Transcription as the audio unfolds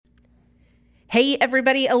Hey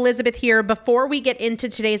everybody, Elizabeth here. Before we get into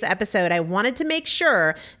today's episode, I wanted to make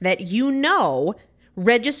sure that you know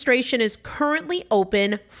registration is currently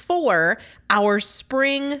open for our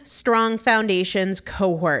Spring Strong Foundations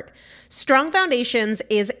cohort. Strong Foundations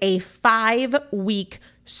is a 5-week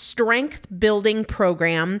strength building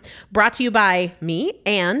program brought to you by me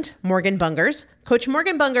and Morgan Bungers. Coach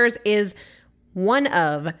Morgan Bungers is one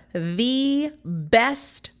of the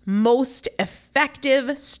best, most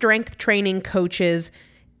effective strength training coaches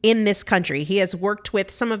in this country. He has worked with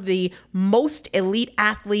some of the most elite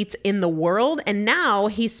athletes in the world, and now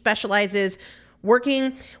he specializes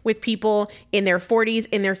working with people in their 40s,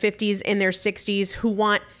 in their 50s, in their 60s who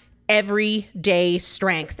want everyday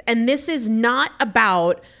strength. And this is not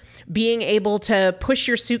about being able to push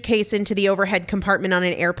your suitcase into the overhead compartment on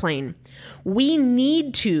an airplane. We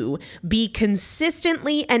need to be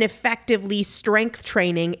consistently and effectively strength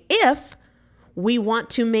training if we want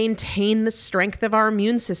to maintain the strength of our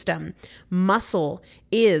immune system. Muscle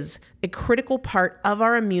is a critical part of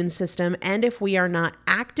our immune system, and if we are not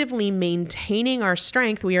actively maintaining our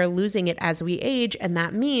strength, we are losing it as we age, and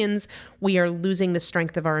that means we are losing the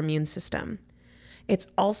strength of our immune system. It's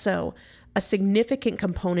also a significant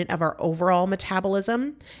component of our overall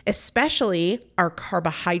metabolism, especially our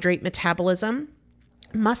carbohydrate metabolism.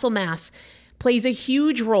 Muscle mass plays a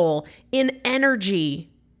huge role in energy,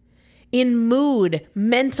 in mood,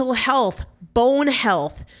 mental health, bone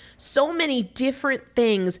health, so many different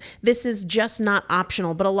things. This is just not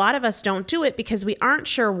optional, but a lot of us don't do it because we aren't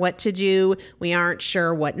sure what to do. We aren't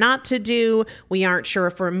sure what not to do. We aren't sure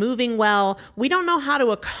if we're moving well. We don't know how to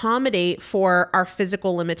accommodate for our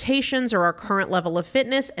physical limitations or our current level of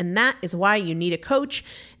fitness, and that is why you need a coach,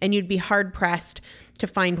 and you'd be hard-pressed to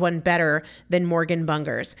find one better than Morgan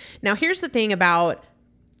Bungers. Now, here's the thing about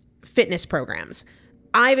fitness programs.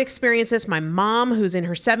 I've experienced this. My mom, who's in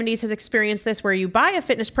her 70s, has experienced this, where you buy a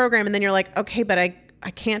fitness program and then you're like, okay, but I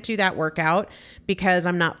can't do that workout because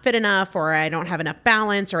I'm not fit enough, or I don't have enough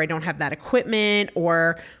balance, or I don't have that equipment,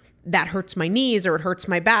 or that hurts my knees, or it hurts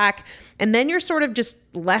my back. And then you're sort of just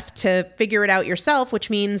left to figure it out yourself, which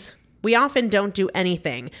means we often don't do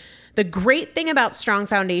anything. The great thing about Strong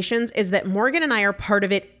Foundations is that Morgan and I are part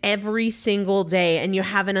of it every single day, and you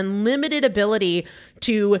have an unlimited ability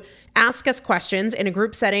to ask us questions in a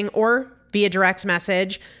group setting or via direct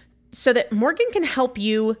message so that Morgan can help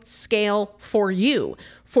you scale for you,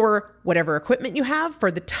 for whatever equipment you have, for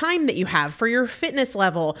the time that you have, for your fitness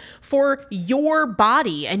level, for your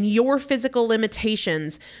body and your physical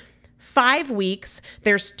limitations. 5 weeks,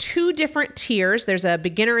 there's 2 different tiers. There's a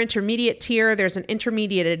beginner intermediate tier. There's an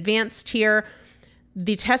intermediate advanced tier.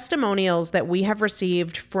 The testimonials that we have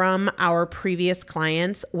received from our previous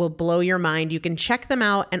clients will blow your mind. You can check them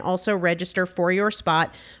out and also register for your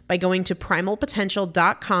spot by going to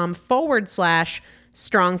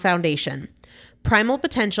primalpotential.com/strong foundation.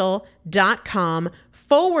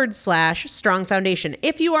 primalpotential.com/strong foundation.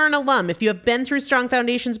 If you are an alum, if you have been through Strong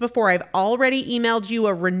Foundations before, I've already emailed you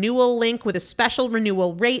a renewal link with a special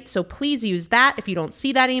renewal rate, so please use that. If you don't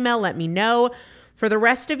see that email, let me know. For the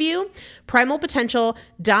rest of you,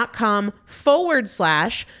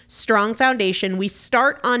 primalpotential.com/strong foundation. We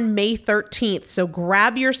start on May 13th, so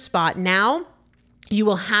grab your spot now. You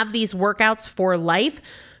will have these workouts for life.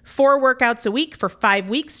 4 workouts a week for 5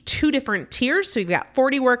 weeks, 2 different tiers. So you've got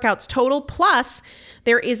 40 workouts total. Plus,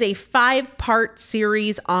 there is a 5-part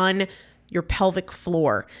series on your pelvic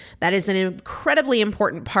floor. That is an incredibly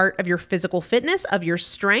important part of your physical fitness, of your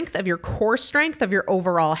strength, of your core strength, of your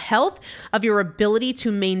overall health, of your ability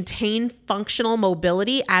to maintain functional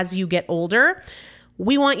mobility as you get older.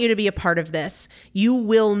 We want you to be a part of this. You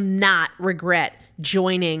will not regret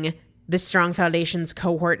joining the Strong Foundations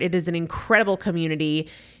cohort. It is an incredible community.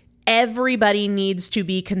 Everybody needs to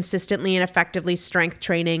be consistently and effectively strength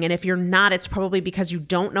training. And if you're not, it's probably because you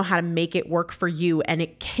don't know how to make it work for you. And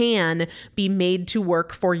it can be made to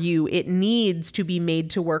work for you. It needs to be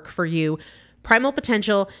made to work for you.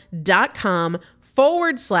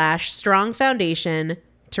 primalpotential.com/strong foundation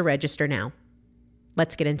to register now.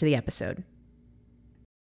 Let's get into the episode.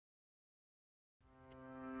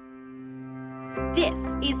 This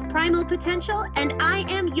is Primal Potential, and I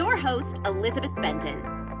am your host, Elizabeth Benton.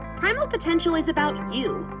 Primal Potential is about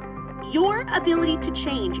you. Your ability to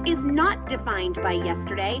change is not defined by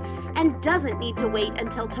yesterday and doesn't need to wait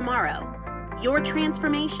until tomorrow. Your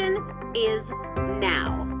transformation is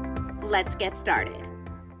now. Let's get started.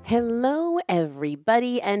 Hello,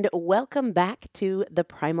 everybody, and welcome back to the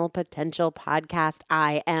Primal Potential podcast.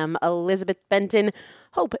 I am Elizabeth Benton.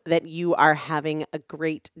 Hope that you are having a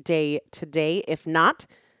great day today. If not,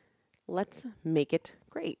 let's make it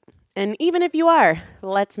great. And even if you are,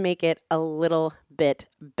 let's make it a little bit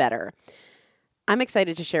better. I'm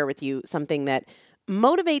excited to share with you something that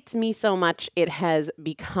motivates me so much it has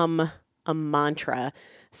become a mantra,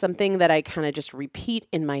 something that I kind of just repeat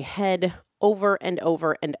in my head over and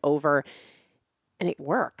over and over, and it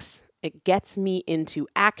works. It gets me into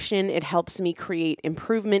action. It helps me create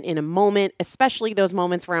improvement in a moment, especially those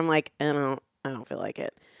moments where I'm like, I don't feel like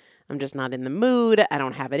it. I'm just not in the mood. I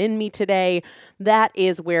don't have it in me today. That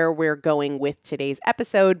is where we're going with today's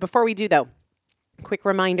episode. Before we do, though, quick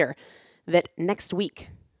reminder that next week,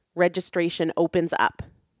 registration opens up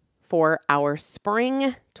for our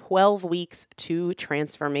spring 12 weeks to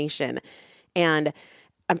transformation. And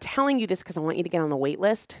I'm telling you this because I want you to get on the wait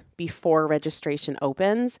list before registration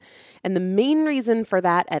opens. And the main reason for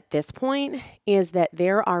that at this point is that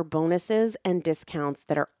there are bonuses and discounts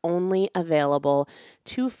that are only available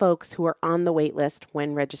to folks who are on the wait list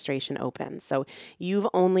when registration opens. So you've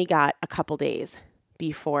only got a couple days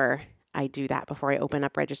before I do that, before I open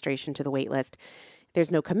up registration to the wait list. There's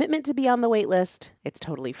no commitment to be on the wait list. It's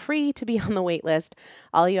totally free to be on the wait list.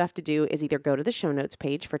 All you have to do is either go to the show notes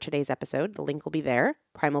page for today's episode. The link will be there,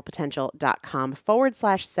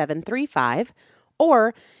 primalpotential.com/735,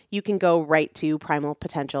 or you can go right to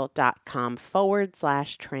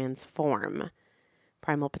primalpotential.com/transform.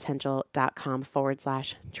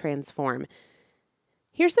 primalpotential.com/transform.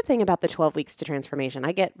 Here's the thing about the 12 weeks to transformation.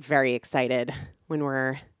 I get very excited when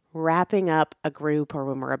we're wrapping up a group or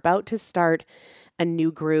when we're about to start a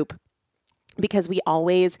new group, because we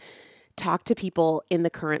always talk to people in the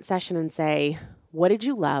current session and say, what did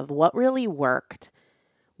you love? What really worked?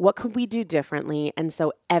 What could we do differently? And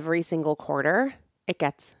so every single quarter, it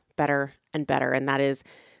gets better and better. And that is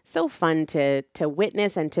so fun to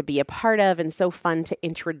witness and to be a part of, and so fun to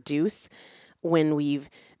introduce when we've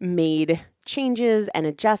made changes and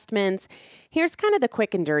adjustments. Here's kind of the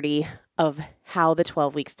quick and dirty of how the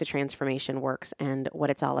 12 weeks to transformation works and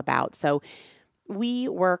what it's all about. So we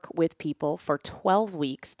work with people for 12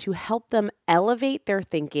 weeks to help them elevate their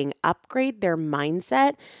thinking, upgrade their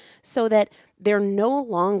mindset so that they're no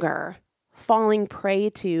longer falling prey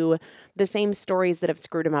to the same stories that have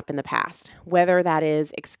screwed them up in the past, whether that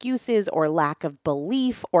is excuses or lack of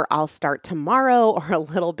belief or I'll start tomorrow or a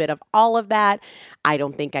little bit of all of that. I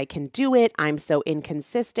don't think I can do it. I'm so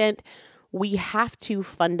inconsistent. We have to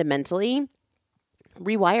fundamentally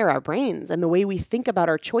rewire our brains and the way we think about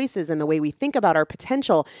our choices and the way we think about our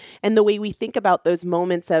potential and the way we think about those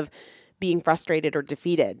moments of being frustrated or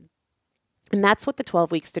defeated. And that's what the 12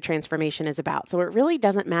 weeks to transformation is about. So it really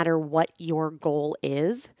doesn't matter what your goal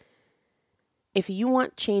is. If you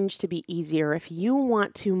want change to be easier, if you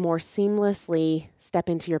want to more seamlessly step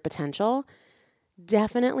into your potential,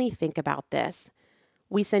 definitely think about this.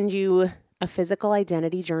 We send you a physical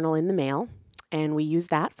identity journal in the mail, and we use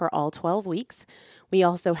that for all 12 weeks. We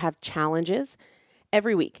also have challenges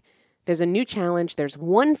every week. There's a new challenge. There's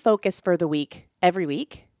one focus for the week every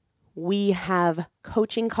week. We have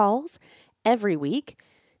coaching calls every week,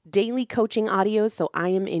 daily coaching audios. So I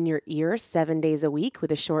am in your ear 7 days a week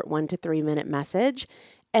with a short 1 to 3 minute message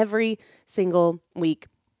every single week.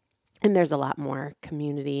 And there's a lot more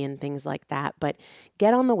community and things like that, but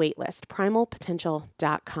get on the wait list,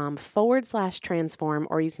 primalpotential.com/transform,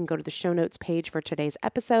 or you can go to the show notes page for today's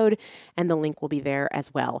episode and the link will be there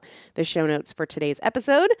as well. The show notes for today's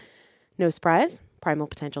episode, no surprise,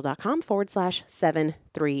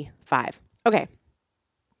 primalpotential.com/735. Okay.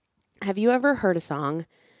 Have you ever heard a song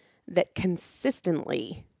that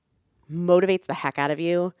consistently motivates the heck out of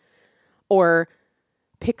you or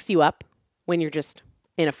picks you up when you're just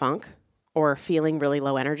in a funk or feeling really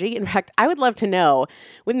low energy? In fact, I would love to know,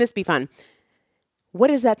 wouldn't this be fun? What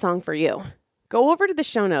is that song for you? Go over to the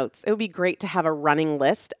show notes. It would be great to have a running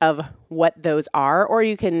list of what those are, or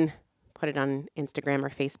you can put it on Instagram or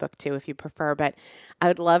Facebook too if you prefer, but I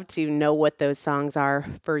would love to know what those songs are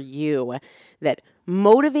for you that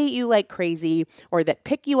motivate you like crazy, or that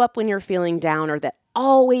pick you up when you're feeling down, or that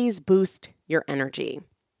always boost your energy.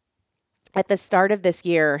 At the start of this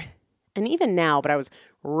year, and even now, but I was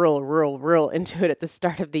real into it at the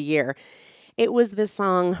start of the year, it was the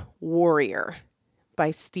song Warrior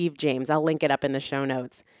by Steve James. I'll link it up in the show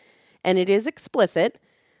notes. And it is explicit,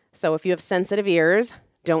 so if you have sensitive ears,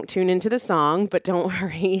 don't tune into the song, but don't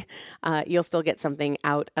worry, you'll still get something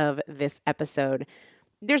out of this episode.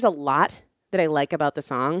 There's a lot that I like about the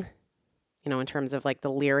song, in terms of like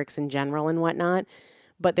the lyrics in general and whatnot,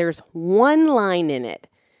 but there's one line in it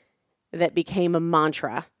that became a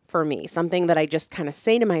mantra for me, something that I just kind of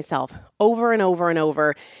say to myself over and over and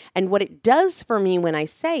over. And what it does for me when I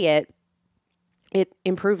say it, it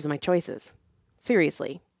improves my choices.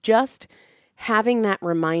 Seriously, just having that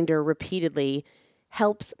reminder repeatedly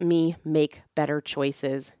helps me make better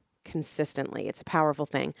choices consistently. It's a powerful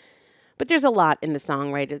thing. But there's a lot in the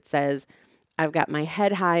song, right? It says, I've got my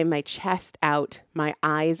head high, my chest out, my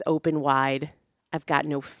eyes open wide. I've got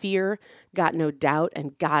no fear, got no doubt,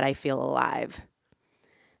 and God, I feel alive.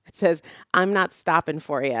 It says, I'm not stopping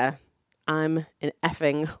for you. I'm an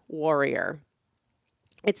effing warrior.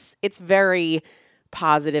 It's very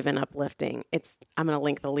positive and uplifting. I'm going to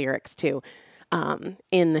link the lyrics too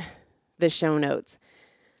in the show notes.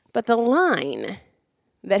 But the line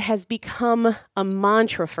that has become a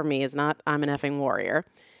mantra for me is not, I'm an effing warrior.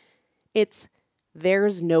 It's,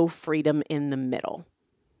 there's no freedom in the middle.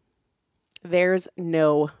 There's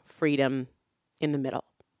no freedom in the middle.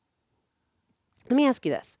 Let me ask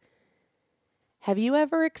you this. Have you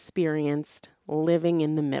ever experienced living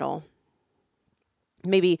in the middle?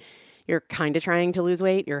 Maybe you're kind of trying to lose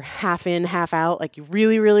weight. You're half in, half out, like you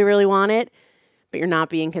really, really, really want it, but you're not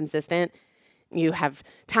being consistent. You have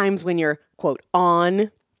times when you're, quote, on,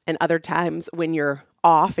 and other times when you're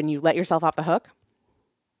off and you let yourself off the hook.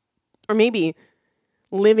 Or maybe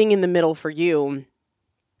living in the middle for you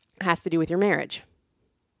has to do with your marriage.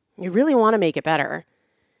 You really want to make it better.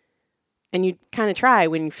 And you kind of try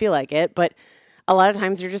when you feel like it, but a lot of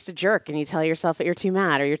times you're just a jerk and you tell yourself that you're too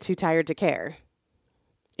mad or you're too tired to care.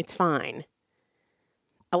 It's fine.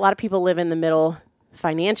 A lot of people live in the middle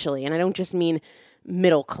financially, and I don't just mean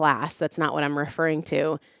middle class. That's not what I'm referring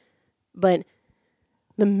to. But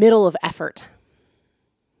the middle of effort,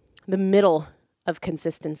 the middle of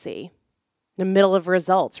consistency, the middle of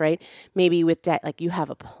results, right? Maybe with debt, like you have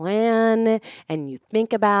a plan and you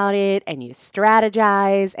think about it and you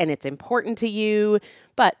strategize and it's important to you,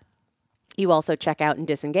 but you also check out and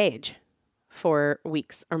disengage for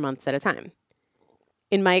weeks or months at a time.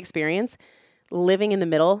 In my experience, living in the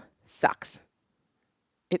middle sucks.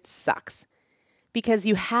 It sucks because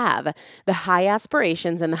you have the high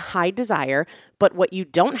aspirations and the high desire, but what you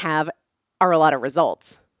don't have are a lot of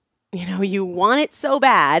results. You know, you want it so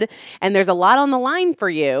bad and there's a lot on the line for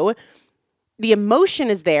you. The emotion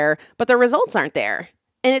is there, but the results aren't there.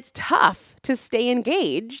 And it's tough to stay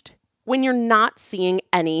engaged when you're not seeing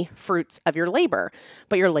any fruits of your labor,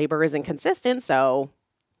 but your labor isn't consistent, so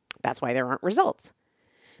that's why there aren't results.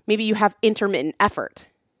 Maybe you have intermittent effort.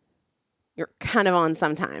 You're kind of on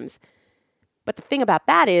sometimes. But the thing about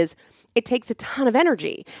that is it takes a ton of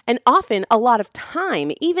energy and often a lot of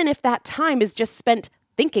time, even if that time is just spent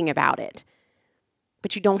thinking about it.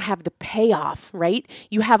 But you don't have the payoff, right?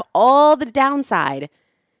 You have all the downside,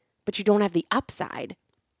 but you don't have the upside.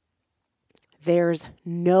 There's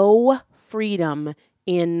no freedom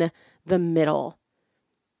in the middle.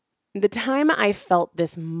 The time I felt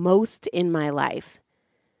this most in my life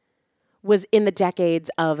was in the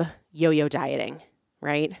decades of yo-yo dieting,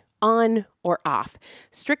 right? On or off,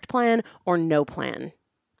 strict plan or no plan,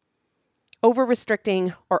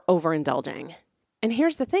 over-restricting or overindulging. And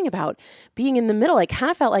here's the thing about being in the middle. I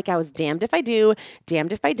kind of felt like I was damned if I do,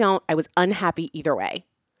 damned if I don't. I was unhappy either way.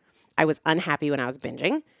 I was unhappy when I was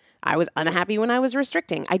binging. I was unhappy when I was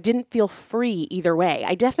restricting. I didn't feel free either way.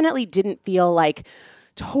 I definitely didn't feel like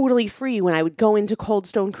totally free when I would go into Cold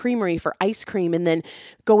Stone Creamery for ice cream and then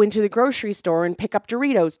go into the grocery store and pick up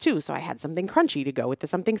Doritos too. So I had something crunchy to go with the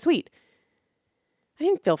something sweet. I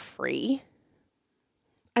didn't feel free.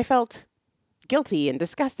 I felt guilty and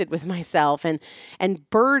disgusted with myself and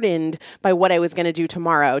burdened by what I was going to do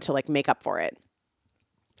tomorrow to like make up for it.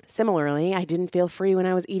 Similarly, I didn't feel free when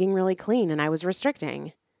I was eating really clean and I was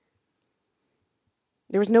restricting.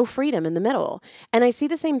 There was no freedom in the middle. And I see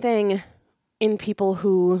the same thing in people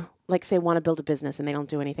who, like, say, want to build a business and they don't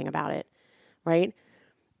do anything about it, right?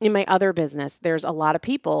 In my other business, there's a lot of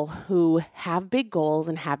people who have big goals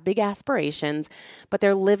and have big aspirations, but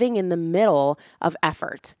they're living in the middle of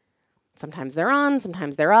effort. Sometimes they're on,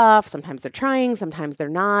 sometimes they're off, sometimes they're trying, sometimes they're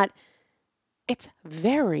not. It's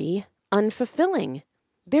very unfulfilling.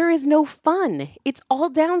 There is no fun. It's all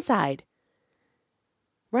downside,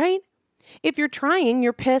 right? If you're trying,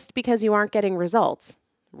 you're pissed because you aren't getting results.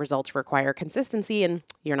 Results require consistency and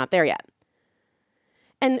you're not there yet.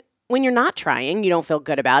 And when you're not trying, you don't feel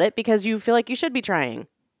good about it because you feel like you should be trying.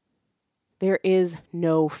 There is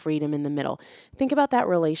no freedom in the middle. Think about that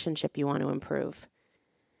relationship you want to improve.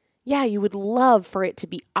 Yeah, you would love for it to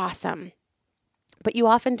be awesome, but you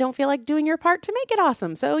often don't feel like doing your part to make it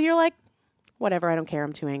awesome. So you're like, whatever, I don't care,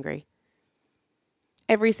 I'm too angry.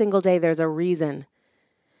 Every single day there's a reason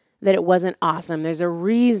that it wasn't awesome. There's a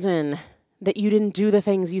reason that you didn't do the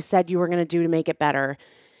things you said you were going to do to make it better.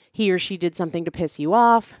 He or she did something to piss you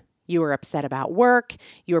off. You were upset about work.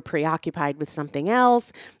 You were preoccupied with something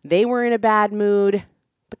else. They were in a bad mood.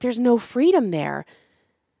 but there's no freedom there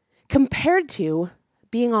compared to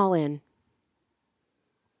being all in.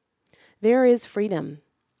 There is freedom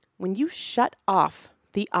when you shut off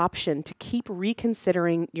the option to keep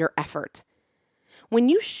reconsidering your effort. When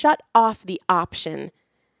you shut off the option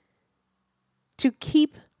to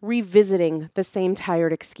keep revisiting the same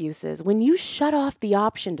tired excuses, when you shut off the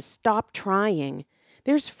option to stop trying,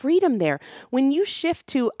 there's freedom there. When you shift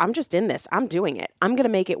to, I'm just in this, I'm doing it, I'm going to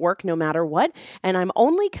make it work no matter what, and I'm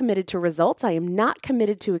only committed to results, I am not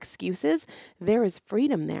committed to excuses, there is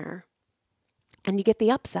freedom there. And you get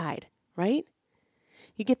the upside, right?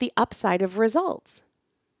 You get the upside of results.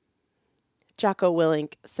 Jocko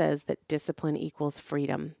Willink says that discipline equals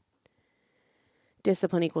freedom.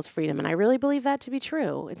 Discipline equals freedom. And I really believe that to be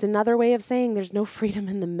true. It's another way of saying there's no freedom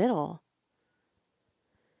in the middle.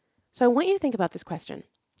 So I want you to think about this question.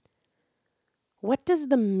 What does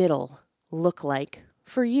the middle look like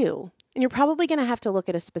for you? And you're probably going to have to look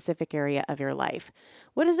at a specific area of your life.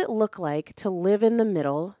 What does it look like to live in the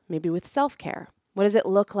middle, maybe with self-care? What does it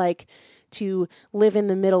look like to live in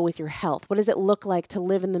the middle with your health? What does it look like to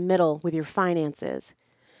live in the middle with your finances?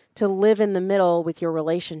 To live in the middle with your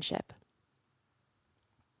relationship?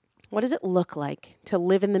 What does it look like to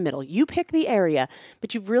live in the middle? You pick the area,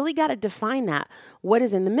 but you've really got to define that. What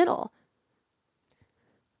is in the middle?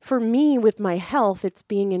 For me, with my health, it's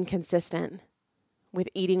being inconsistent with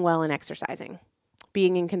eating well and exercising,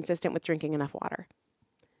 being inconsistent with drinking enough water.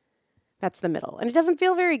 That's the middle. And it doesn't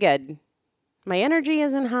feel very good. My energy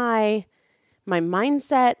isn't high. My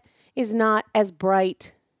mindset is not as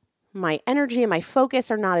bright. My energy and my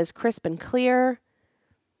focus are not as crisp and clear.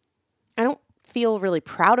 I don't feel really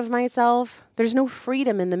proud of myself. There's no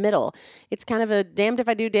freedom in the middle. It's kind of a damned if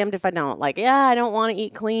I do, damned if I don't. Like, yeah, I don't want to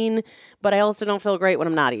eat clean, but I also don't feel great when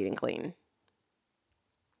I'm not eating clean.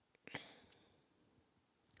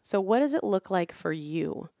 So what does it look like for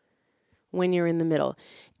you when you're in the middle?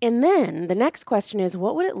 And then the next question is,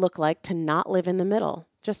 what would it look like to not live in the middle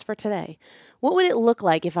just for today? What would it look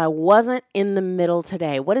like if I wasn't in the middle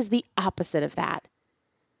today? What is the opposite of that?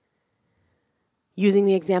 Using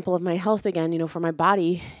the example of my health again, for my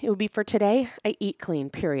body, it would be for today, I eat clean,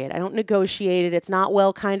 period. I don't negotiate it. It's not,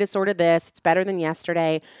 well, kind of, sort of this. It's better than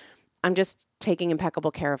yesterday. I'm just taking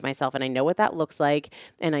impeccable care of myself, and I know what that looks like,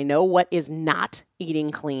 and I know what is not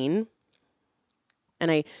eating clean,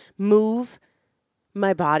 and I move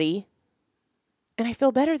my body, and I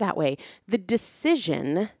feel better that way. The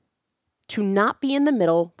decision to not be in the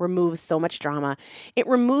middle removes so much drama. It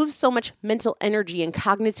removes so much mental energy and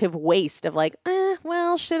cognitive waste of like,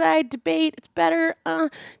 well, should I debate? It's better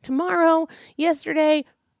tomorrow, yesterday.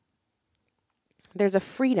 There's a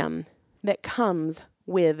freedom that comes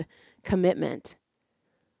with commitment.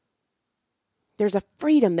 There's a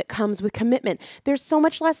freedom that comes with commitment. There's so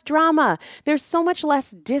much less drama. There's so much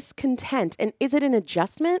less discontent. And is it an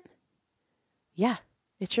adjustment? Yeah,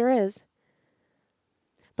 it sure is.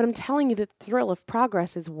 But I'm telling you, the thrill of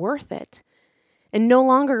progress is worth it. And no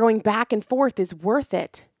longer going back and forth is worth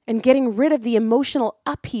it. And getting rid of the emotional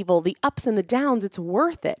upheaval, the ups and the downs, it's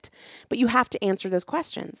worth it. But you have to answer those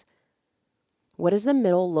questions. What does the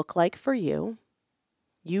middle look like for you?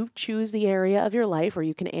 You choose the area of your life, or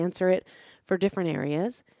you can answer it for different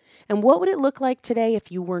areas. And what would it look like today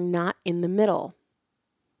if you were not in the middle?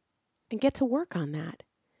 And get to work on that.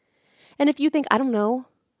 And if you think, I don't know,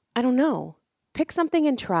 pick something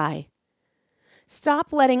and try.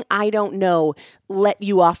 Stop letting I don't know let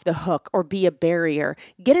you off the hook or be a barrier.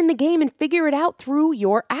 Get in the game and figure it out through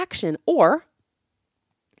your action. Or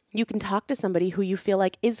you can talk to somebody who you feel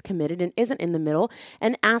like is committed and isn't in the middle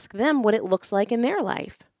and ask them what it looks like in their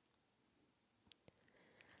life.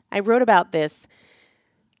 I wrote about this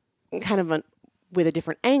kind of with a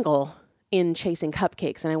different angle in Chasing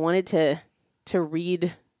Cupcakes, and I wanted to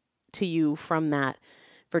read to you from that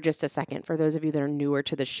for just a second. For those of you that are newer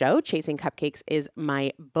to the show, Chasing Cupcakes is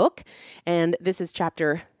my book, and this is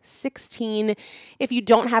chapter 16. If you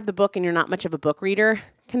don't have the book and you're not much of a book reader,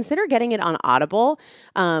 consider getting it on Audible.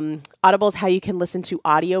 Audible is how you can listen to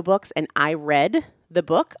audiobooks, and I read the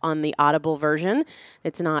book on the Audible version.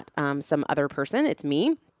 It's not some other person, it's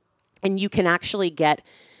me. And you can actually get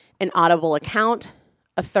an Audible account,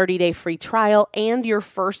 a 30-day free trial, and your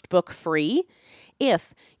first book free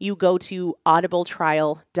if you go to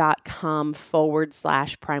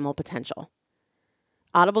audibletrial.com/primal potential.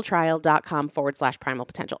 audibletrial.com/primal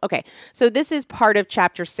potential. Okay, so this is part of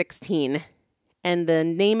chapter 16, and the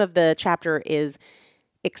name of the chapter is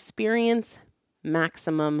Experience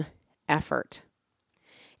Maximum Effort.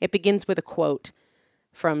 It begins with a quote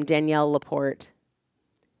from Danielle Laporte.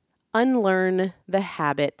 Unlearn the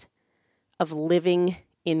habit of living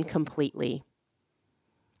incompletely.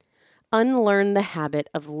 Unlearn the habit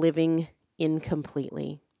of living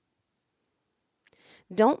incompletely.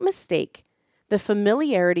 Don't mistake the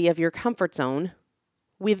familiarity of your comfort zone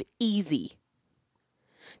with easy.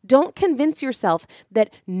 Don't convince yourself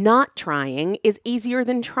that not trying is easier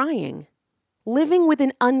than trying. Living with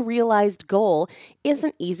an unrealized goal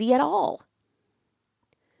isn't easy at all.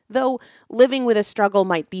 Though living with a struggle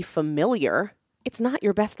might be familiar, it's not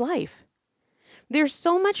your best life. There's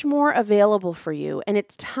so much more available for you, and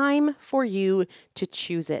it's time for you to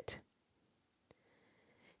choose it.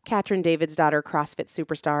 Katrin Davidsdottir, CrossFit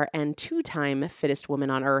superstar and two-time fittest woman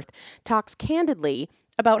on earth, talks candidly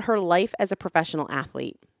about her life as a professional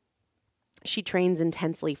athlete. She trains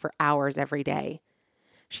intensely for hours every day.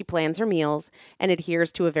 She plans her meals and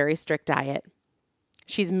adheres to a very strict diet.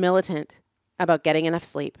 She's militant about getting enough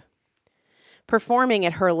sleep. Performing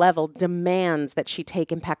at her level demands that she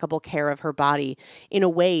take impeccable care of her body in a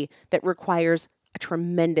way that requires a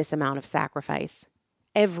tremendous amount of sacrifice.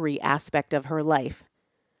 Every aspect of her life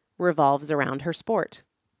revolves around her sport.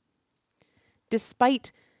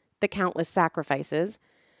 Despite the countless sacrifices,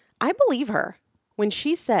 I believe her when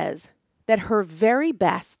she says that her very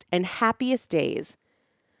best and happiest days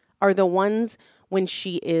are the ones when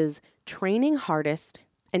she is training hardest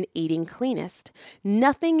and eating cleanest.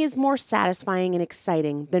 Nothing is more satisfying and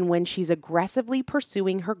exciting than when she's aggressively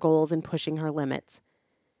pursuing her goals and pushing her limits.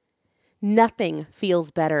 Nothing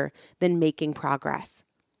feels better than making progress.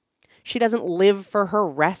 She doesn't live for her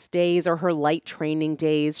rest days or her light training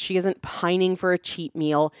days. She isn't pining for a cheat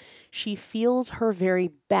meal. She feels her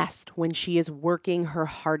very best when she is working her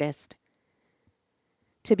hardest.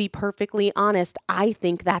 To be perfectly honest, I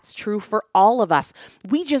think that's true for all of us.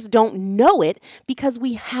 We just don't know it because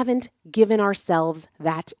we haven't given ourselves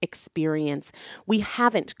that experience. We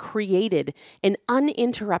haven't created an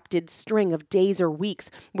uninterrupted string of days or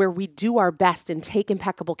weeks where we do our best and take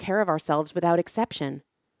impeccable care of ourselves without exception.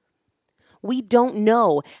 We don't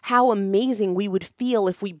know how amazing we would feel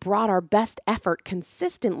if we brought our best effort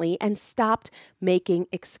consistently and stopped making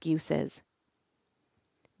excuses.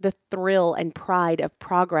 The thrill and pride of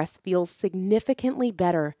progress feels significantly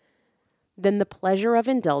better than the pleasure of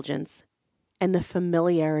indulgence and the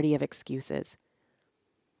familiarity of excuses.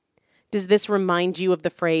 Does this remind you of the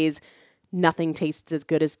phrase, "Nothing tastes as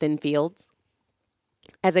good as thin fields"?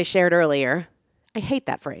 As I shared earlier, I hate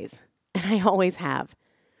that phrase, and I always have.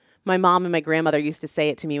 My mom and my grandmother used to say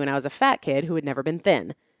it to me when I was a fat kid who had never been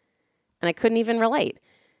thin. And I couldn't even relate.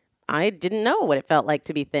 I didn't know what it felt like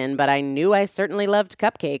to be thin, but I knew I certainly loved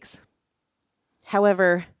cupcakes.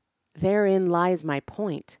 However, therein lies my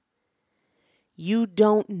point. You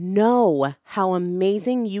don't know how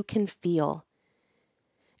amazing you can feel.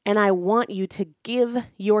 And I want you to give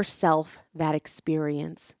yourself that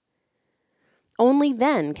experience. Only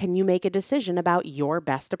then can you make a decision about your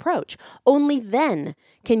best approach. Only then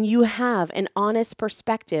can you have an honest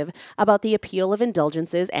perspective about the appeal of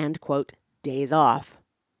indulgences and, quote, days off.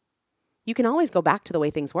 You can always go back to the way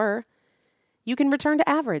things were. You can return to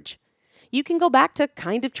average. You can go back to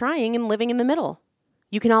kind of trying and living in the middle.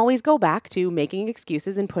 You can always go back to making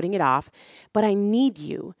excuses and putting it off, but I need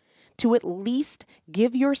you to at least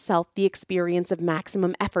give yourself the experience of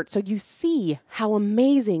maximum effort so you see how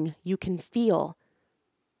amazing you can feel.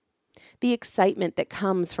 The excitement that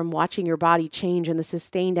comes from watching your body change and the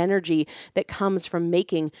sustained energy that comes from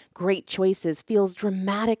making great choices feels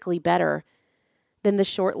dramatically better than the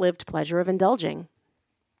short-lived pleasure of indulging.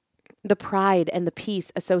 The pride and the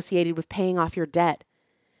peace associated with paying off your debt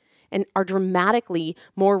and are dramatically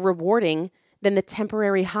more rewarding than the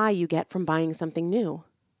temporary high you get from buying something new.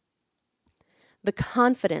 The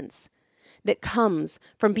confidence that comes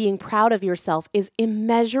from being proud of yourself is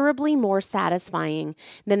immeasurably more satisfying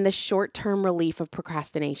than the short-term relief of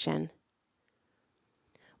procrastination.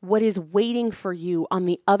 What is waiting for you on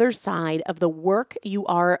the other side of the work you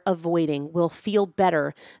are avoiding will feel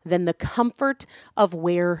better than the comfort of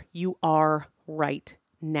where you are right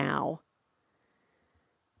now.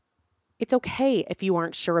 It's okay if you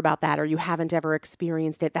aren't sure about that or you haven't ever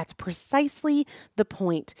experienced it. That's precisely the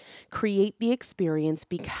point. Create the experience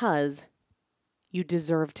because you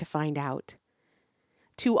deserve to find out.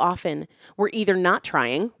 Too often, we're either not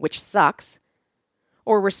trying, which sucks,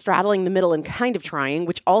 or we're straddling the middle and kind of trying,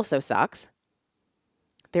 which also sucks.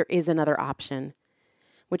 There is another option,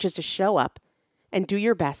 which is to show up and do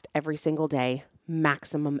your best every single day,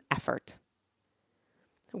 maximum effort.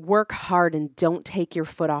 Work hard and don't take your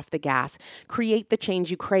foot off the gas. Create the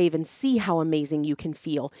change you crave and see how amazing you can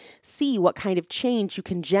feel. See what kind of change you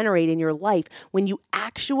can generate in your life when you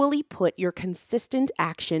actually put your consistent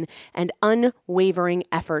action and unwavering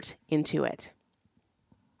effort into it.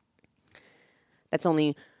 That's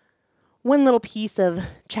only one little piece of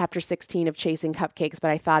chapter 16 of Chasing Cupcakes,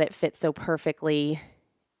 but I thought it fit so perfectly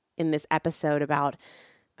in this episode about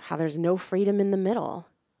how there's no freedom in the middle.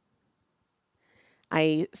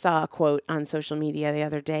 I saw a quote on social media the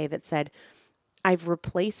other day that said, "I've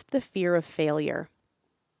replaced the fear of failure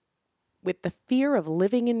with the fear of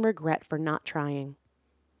living in regret for not trying."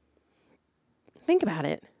 Think about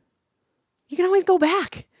it. You can always go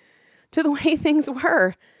back to the way things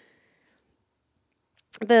were.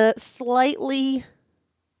 The slightly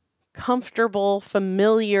comfortable,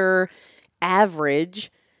 familiar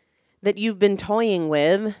average that you've been toying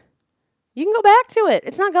with, you can go back to it.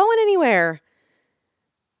 It's not going anywhere.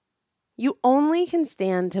 You only can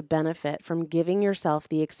stand to benefit from giving yourself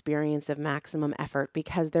the experience of maximum effort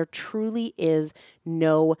because there truly is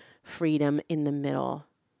no freedom in the middle.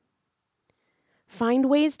 Find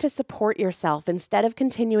ways to support yourself instead of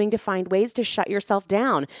continuing to find ways to shut yourself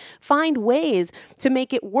down. Find ways to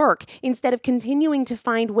make it work instead of continuing to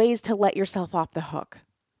find ways to let yourself off the hook.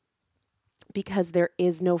 Because there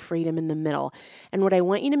is no freedom in the middle. And what I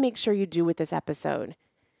want you to make sure you do with this episode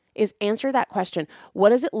is answer that question. What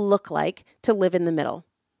does it look like to live in the middle?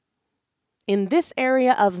 In this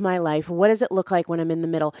area of my life, what does it look like when I'm in the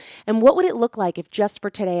middle? And what would it look like if just for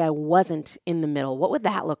today I wasn't in the middle? What would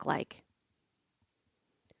that look like?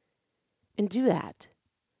 And do that.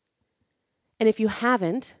 And if you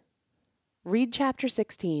haven't, read chapter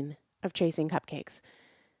 16 of Chasing Cupcakes.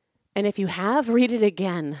 And if you have, read it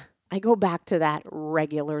again. I go back to that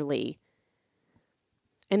regularly.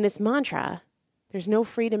 And this mantra, there's no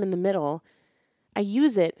freedom in the middle, I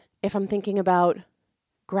use it if I'm thinking about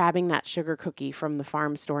grabbing that sugar cookie from the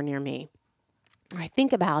farm store near me. Or I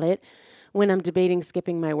think about it when I'm debating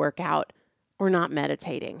skipping my workout or not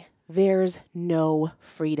meditating. There's no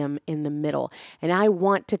freedom in the middle. And I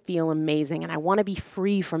want to feel amazing, and I want to be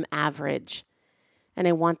free from average. And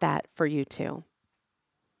I want that for you too.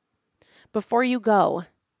 Before you go,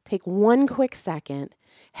 take one quick second,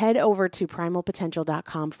 head over to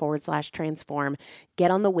primalpotential.com/transform. Get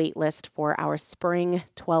on the wait list for our spring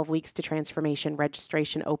 12 weeks to transformation.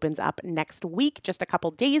 Registration opens up next week, just a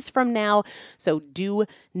couple days from now. So do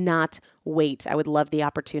not wait. I would love the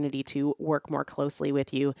opportunity to work more closely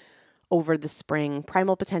with you over the spring.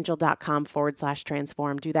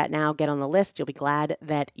 primalpotential.com/transform. Do that now. Get on the list. You'll be glad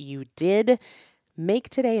that you did. Make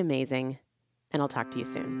today amazing, and I'll talk to you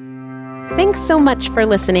soon. Thanks so much for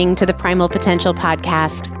listening to the Primal Potential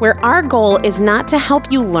podcast, where our goal is not to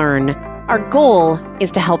help you learn. Our goal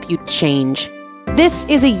is to help you change. This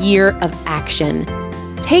is a year of action.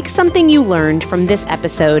 Take something you learned from this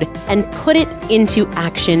episode and put it into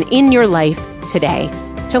action in your life today.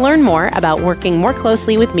 To learn more about working more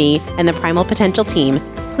closely with me and the Primal Potential team,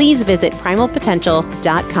 please visit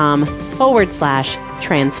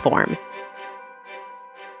primalpotential.com/transform.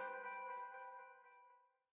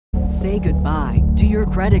 Say goodbye to your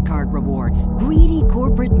credit card rewards. Greedy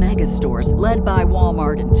corporate mega stores, led by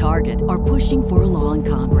Walmart and Target, are pushing for a law in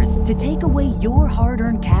Congress to take away your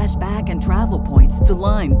hard-earned cash back and travel points to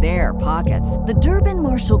line their pockets. The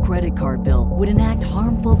Durbin-Marshall credit card bill would enact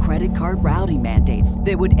harmful credit card routing mandates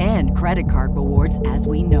that would end credit card rewards as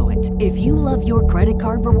we know it. If you love your credit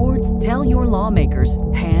card rewards, tell your lawmakers,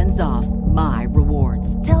 hands off my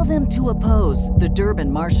rewards. Tell them to oppose the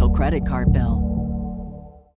Durbin-Marshall credit card bill.